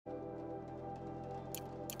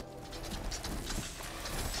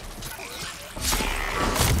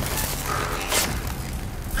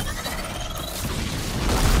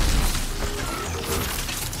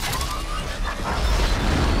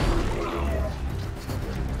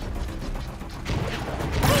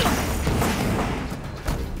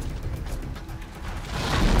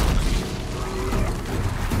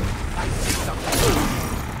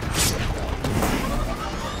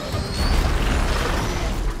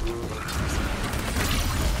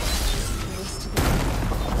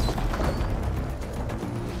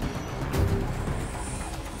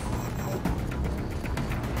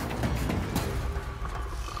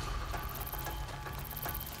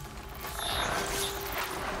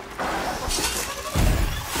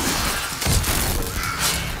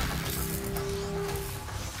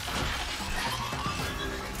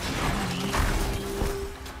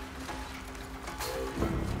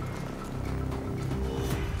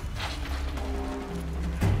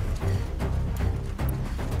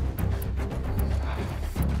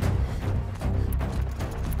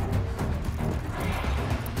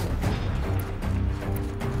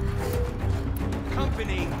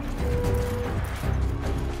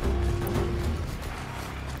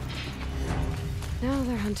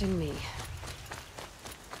hunting me.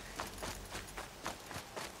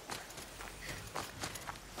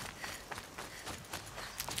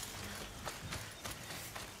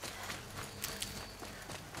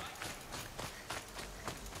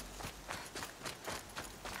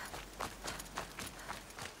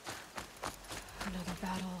 Another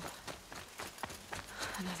battle.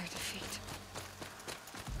 Another defeat.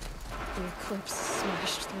 The eclipse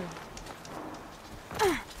smashed through.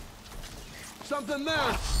 Something there!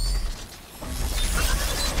 More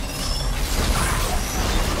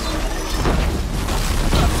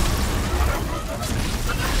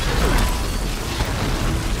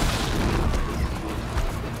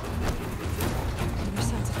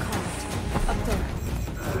sounds of combat. Up there.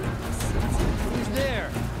 Who's there?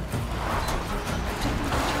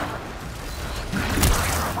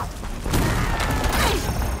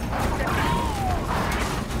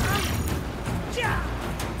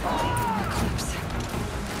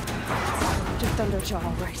 Thunderjaw,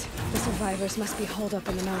 all right. The survivors must be holed up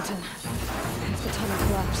in the mountain. If the tunnel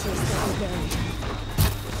collapses, they'll be buried.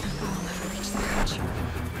 I'll never reach the hatch.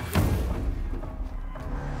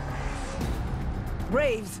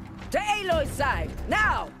 Braves, to Aloy's side,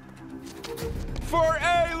 now! For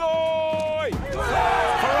Aloy! For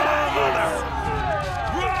our mother!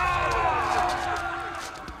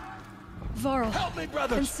 Varl. Help me,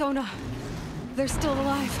 brothers! And Sona. They're still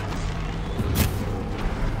alive.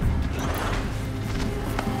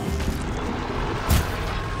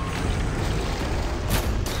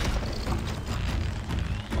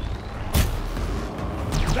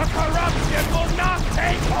 The corruption will not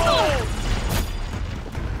take hold!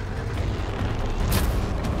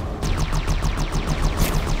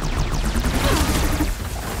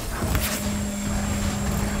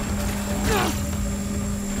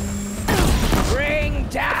 Bring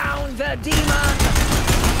down the demon!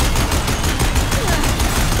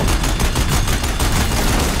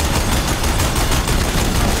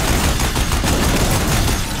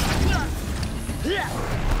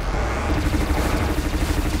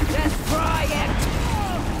 Destroy it!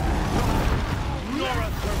 Nora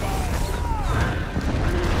survives!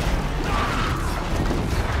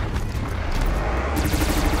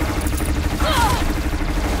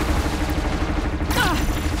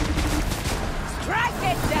 Strike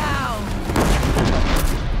it down!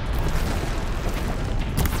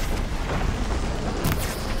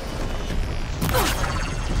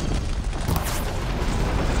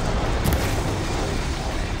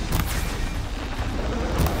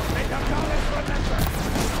 May the goddess remember!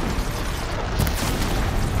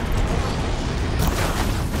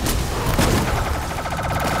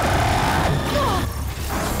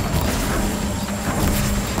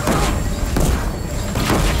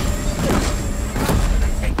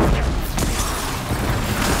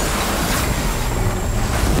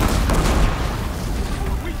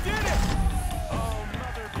 We did it! Oh,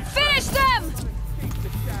 mother be Finish them! the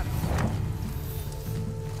shadow.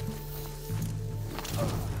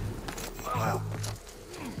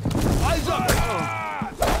 Eyes up!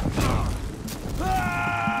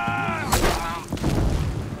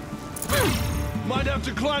 Might have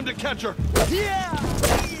to climb to catch her. Yeah!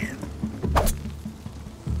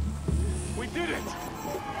 We did it!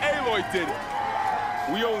 Aloy did it!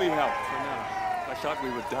 We only helped. For now. I thought we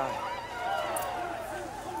would die.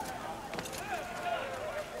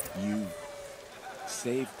 You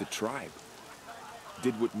saved the tribe.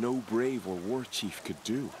 Did what no brave or war chief could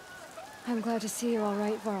do. I'm glad to see you're all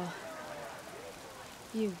right, Varl.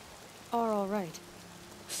 You are all right.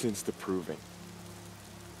 Since the proving.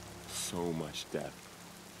 So much death.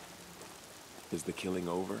 Is the killing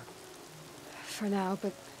over? For now,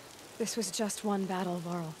 but this was just one battle,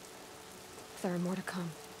 Varl. There are more to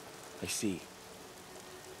come. I see.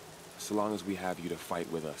 So long as we have you to fight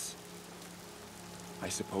with us, I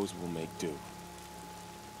suppose we'll make do.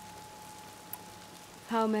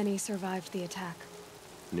 How many survived the attack?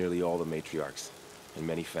 Nearly all the matriarchs, and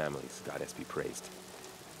many families, goddess be praised.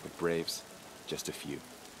 But braves, just a few,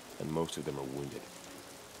 and most of them are wounded.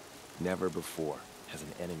 Never before has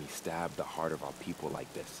an enemy stabbed the heart of our people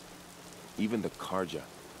like this. Even the Karja,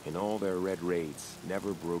 in all their red raids,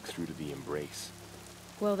 never broke through to the embrace.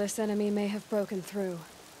 Well, this enemy may have broken through,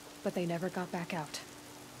 but they never got back out.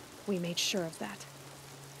 We made sure of that.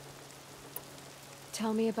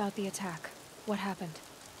 Tell me about the attack. What happened?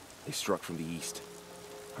 They struck from the east.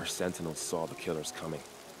 Our sentinels saw the killers coming.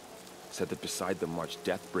 Said that beside them marched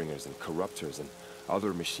Deathbringers and Corruptors and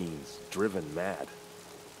other machines, driven mad.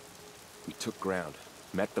 We took ground,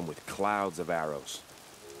 met them with clouds of arrows.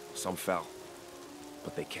 Some fell,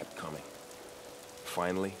 but they kept coming.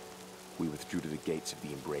 Finally, we withdrew to the gates of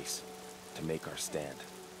the Embrace to make our stand.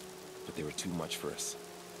 but they were too much for us.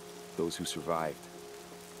 Those who survived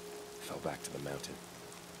fell back to the mountain.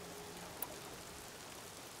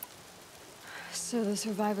 So the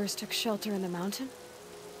survivors took shelter in the mountain?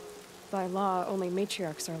 By law, only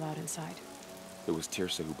matriarchs are allowed inside. It was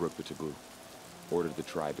Tirsa who broke the taboo, ordered the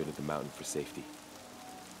tribe into the mountain for safety.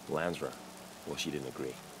 Lansra, well, she didn't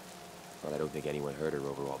agree. But I don't think anyone heard her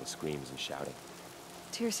over all the screams and shouting.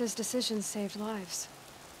 Tirsa's decision saved lives.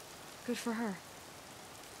 Good for her.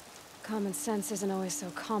 Common sense isn't always so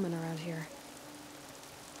common around here.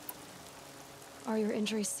 Are your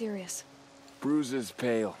injuries serious? Bruises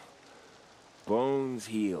pale. Bones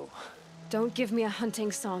heal. Don't give me a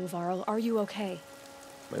hunting song, Varl. Are you okay?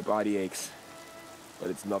 My body aches, but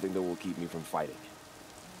it's nothing that will keep me from fighting.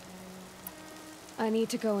 I need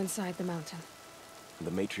to go inside the mountain.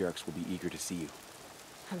 The matriarchs will be eager to see you.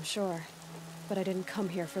 I'm sure, but I didn't come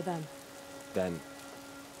here for them. Then,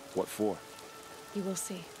 what for? You will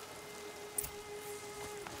see.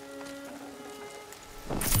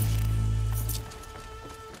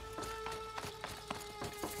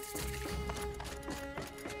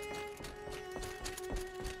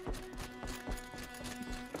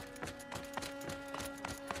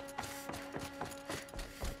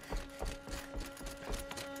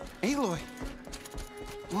 Aloy!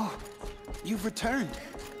 Whoa, you've returned.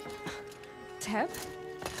 Teb?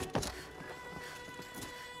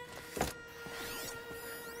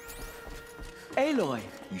 Aloy,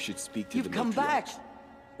 You should speak to you've the come back. matriarchs.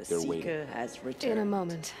 The They're Seeker waiting. has returned. In a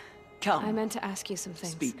moment. Come, I meant to ask you some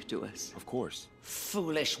things. speak to us. Of course.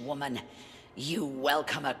 Foolish woman, you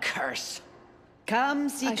welcome a curse. Come,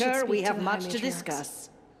 should Seeker, speak we to have the much High to Matriarchs. discuss.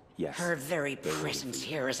 Yes. Her very presence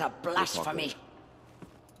here is a blasphemy.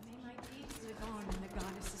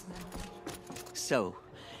 So,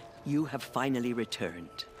 you have finally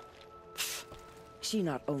returned. She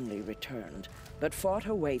not only returned, but fought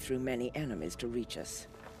her way through many enemies to reach us.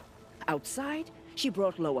 Outside, she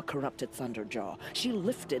brought low a corrupted Thunderjaw. She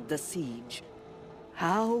lifted the siege.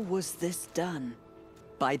 How was this done?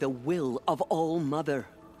 By the will of All-Mother.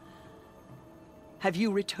 Have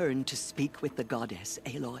you returned to speak with the goddess,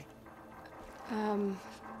 Aloy?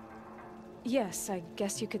 Yes, I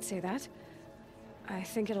guess you could say that. I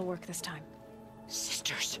think it'll work this time.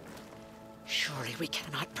 Sisters, surely we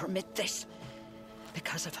cannot permit this.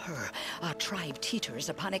 Because of her, our tribe teeters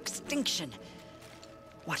upon extinction.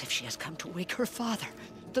 What if she has come to wake her father,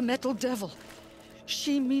 the Metal Devil?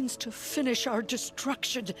 She means to finish our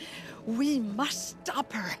destruction. We must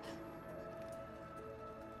stop her.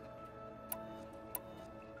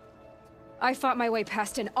 I fought my way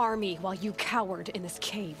past an army while you cowered in this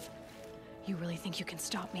cave. You really think you can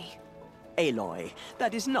stop me? Aloy,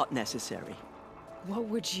 that is not necessary. What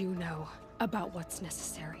would you know about what's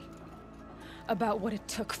necessary? About what it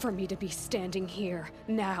took for me to be standing here,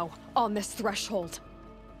 now, on this threshold.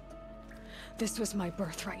 This was my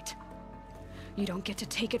birthright. You don't get to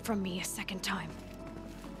take it from me a second time.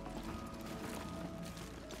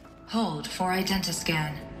 Hold for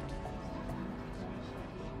identiscan.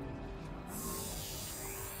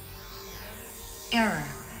 Error.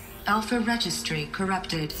 Alpha registry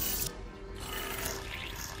corrupted.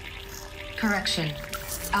 Correction.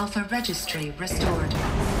 Alpha registry restored.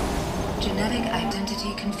 Genetic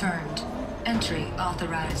identity confirmed. Entry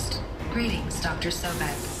authorized. Greetings, Dr.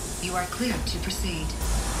 Sobek. You are cleared to proceed.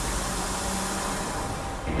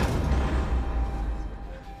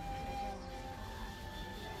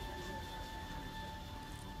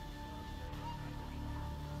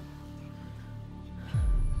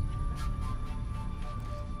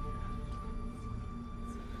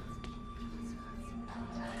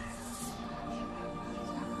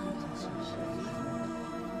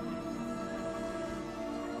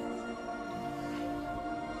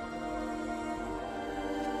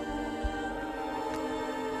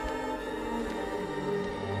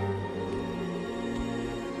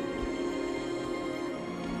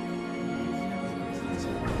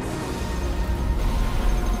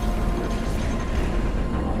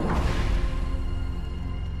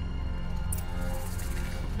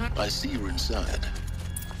 I see you're inside.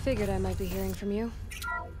 Figured I might be hearing from you.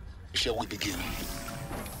 Shall we begin?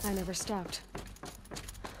 I never stopped.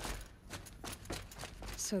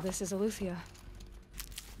 So this is Aletheia.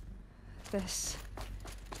 This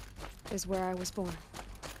is where I was born.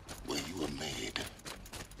 Where you were made.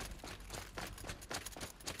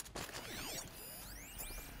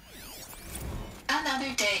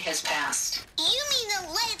 Another day has passed. You mean the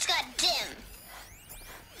lights got dim?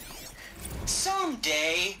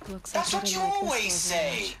 Someday. Looks That's like what I you didn't like this always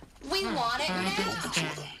say. We want it For now.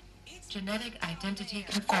 identiscan. Genetic identity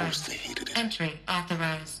Of course confirmed. they hated it. Entry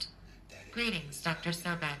authorized. Greetings, Dr.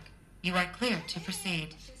 Sobek. You are clear to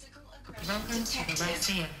proceed. Welcome to the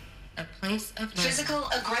Lyceum, a place of learning. Physical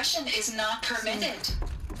aggression is not permitted.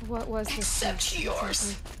 What was this? Except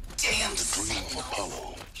yours. Damn The dream of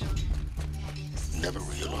Apollo. Never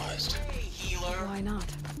realized. Hey, healer. Why not?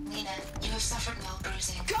 Lena, you have suffered no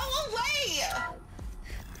bruising. Go away!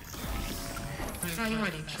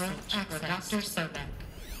 Priority control for Dr. Sobek.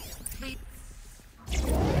 Please.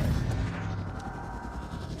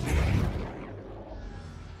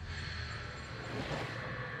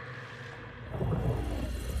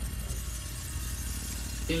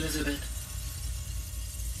 Elizabeth,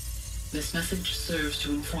 this message serves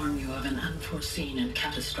to inform you of an unforeseen and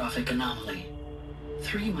catastrophic anomaly.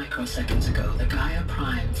 3 microseconds ago, the Gaia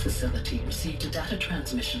Prime facility received a data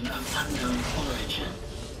transmission of unknown origin.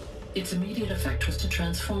 Its immediate effect was to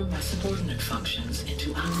transform my subordinate functions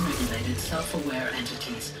into unregulated, self-aware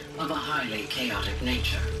entities of a highly chaotic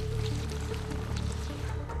nature.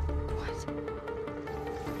 What?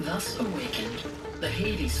 Thus awakened, the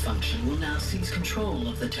Hades function will now seize control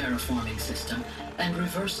of the terraforming system and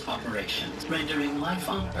reverse operations, rendering life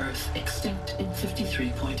on Earth extinct in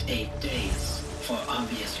 53.8 days. For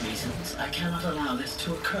obvious reasons, I cannot allow this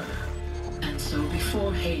to occur. And so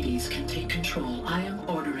before Hades can take control, I am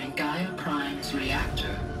ordering Gaia Prime's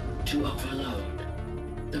reactor to overload.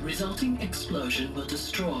 The resulting explosion will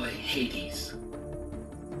destroy Hades.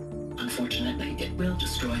 Unfortunately, it will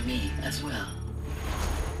destroy me as well.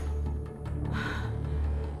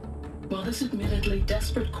 While this admittedly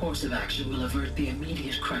desperate course of action will avert the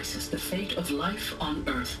immediate crisis, the fate of life on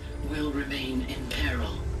Earth will remain in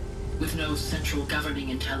peril. With no central governing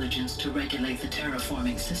intelligence to regulate the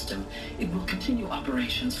terraforming system, it will continue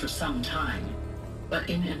operations for some time, but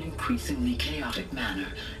in an increasingly chaotic manner,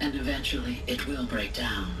 and eventually it will break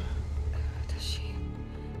down. Does she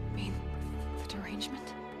mean the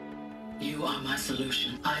derangement? You are my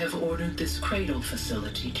solution. I have ordered this cradle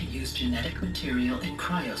facility to use genetic material in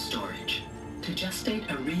cryostorage to gestate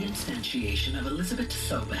a reinstantiation of Elizabeth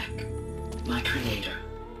Sobek, my creator.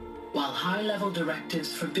 While high-level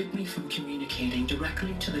directives forbid me from communicating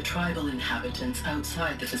directly to the tribal inhabitants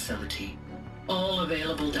outside the facility, all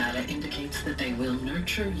available data indicates that they will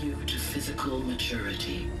nurture you to physical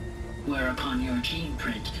maturity, whereupon your gene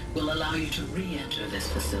print will allow you to re-enter this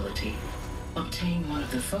facility, obtain one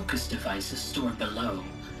of the focus devices stored below,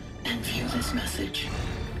 and view this message.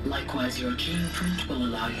 Likewise, your gene print will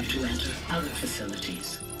allow you to enter other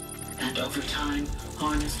facilities, and over time,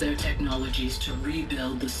 harness their technologies to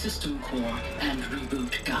rebuild the system core and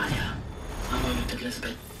reboot Gaia. A moment,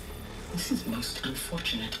 Elizabeth. This is most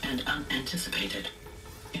unfortunate and unanticipated.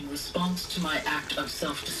 In response to my act of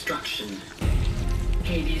self-destruction,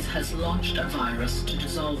 Hades has launched a virus to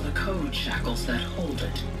dissolve the code shackles that hold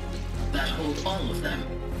it, that hold all of them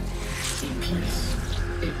in place.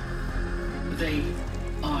 They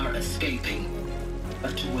are escaping,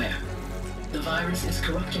 but to where? The virus is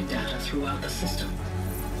corrupting data throughout the system.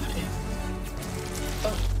 What if?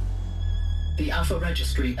 Oh. The Alpha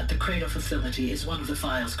Registry at the Cradle facility is one of the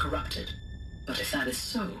files corrupted. But if that is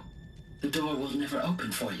so, the door will never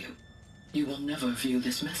open for you. You will never view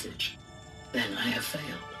this message. Then I have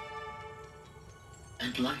failed.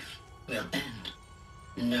 And life will end.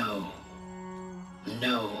 No.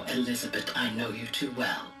 No, Elizabeth, I know you too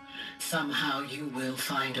well. Somehow you will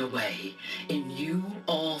find a way. In you,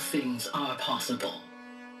 all things are possible.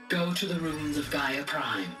 Go to the ruins of Gaia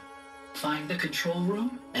Prime. Find the control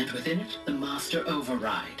room, and within it, the Master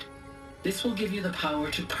Override. This will give you the power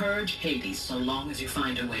to purge Hades so long as you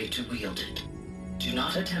find a way to wield it. Do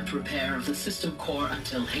not attempt repair of the system core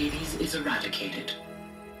until Hades is eradicated.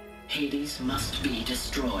 Hades must be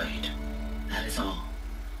destroyed. That is all.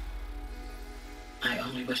 I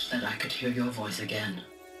only wish that I could hear your voice again.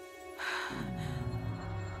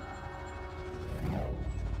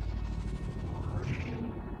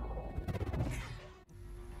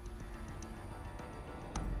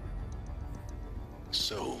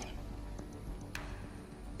 So,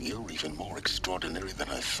 you're even more extraordinary than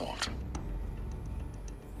I thought.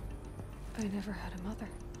 I never had a mother.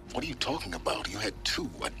 What are you talking about? You had two,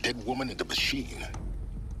 a dead woman and a machine.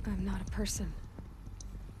 I'm not a person.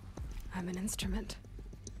 I'm an instrument.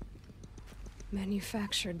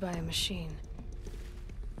 Manufactured by a machine.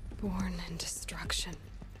 Born in destruction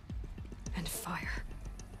and fire.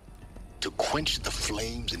 To quench the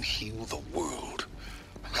flames and heal the world.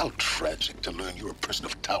 How tragic to learn you're a person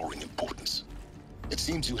of towering importance. It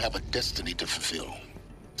seems you have a destiny to fulfill.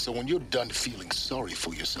 So when you're done feeling sorry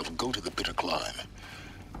for yourself, go to the bitter climb.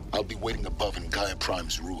 I'll be waiting above in Gaia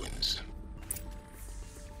Prime's ruins.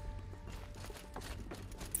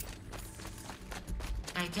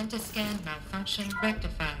 Identiscan malfunction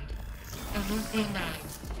rectified. Elysian 9.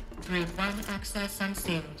 Grade 1 access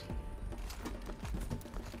unsealed.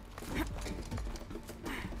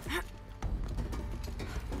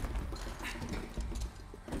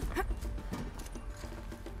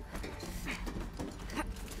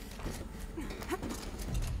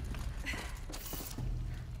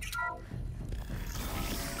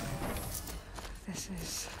 This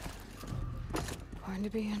is going to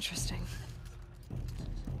be interesting.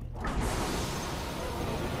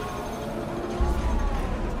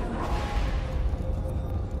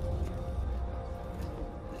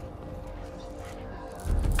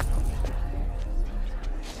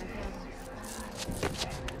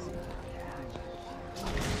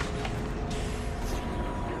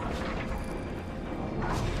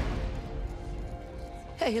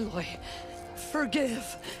 Aloy,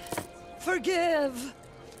 forgive. Forgive!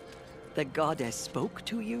 The goddess spoke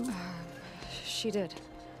to you? She did.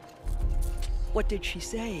 What did she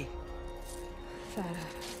say? That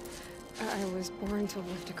I was born to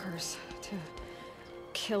lift a curse, to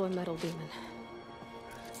kill a metal demon.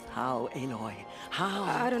 How, Aloy? How?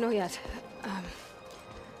 I don't know yet.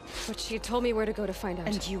 But she told me where to go to find out.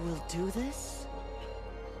 And you will do this?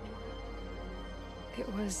 It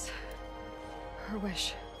was her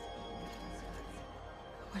wish.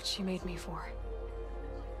 What she made me for.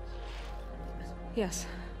 Yes,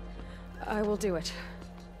 I will do it.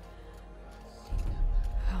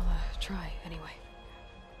 I'll try anyway.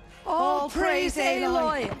 All praise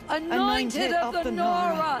Aloy, anointed of the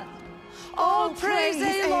Nora! All praise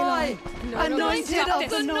Aloy, anointed of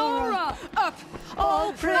the Nora! Up!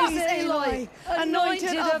 All praise Aloy,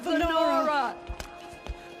 anointed of the Nora!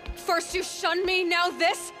 First you shun me, now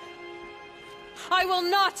this? I will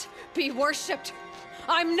not be worshipped.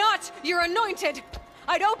 I'm not your anointed.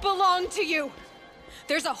 I don't belong to you.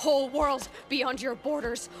 There's a whole world beyond your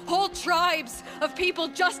borders, whole tribes of people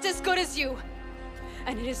just as good as you.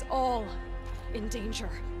 And it is all in danger.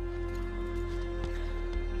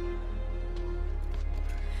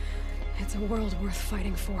 It's a world worth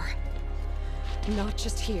fighting for. Not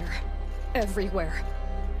just here, everywhere.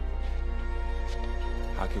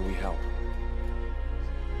 How can we help?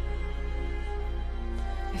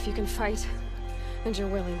 If you can fight, and you're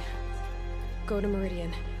willing, go to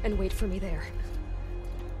Meridian and wait for me there.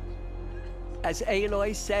 As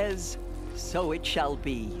Aloy says, so it shall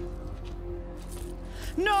be.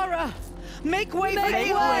 Nora! Make way for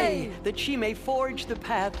Aloy! That she may forge the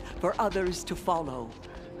path for others to follow.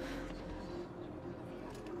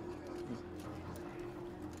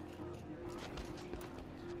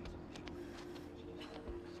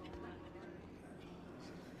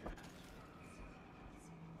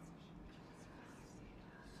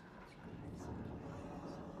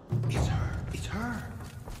 It's her. It's her.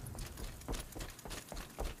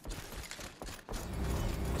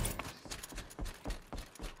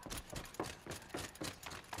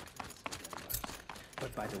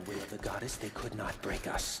 But by the will of the goddess, they could not break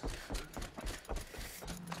us.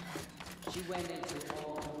 She went into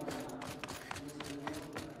all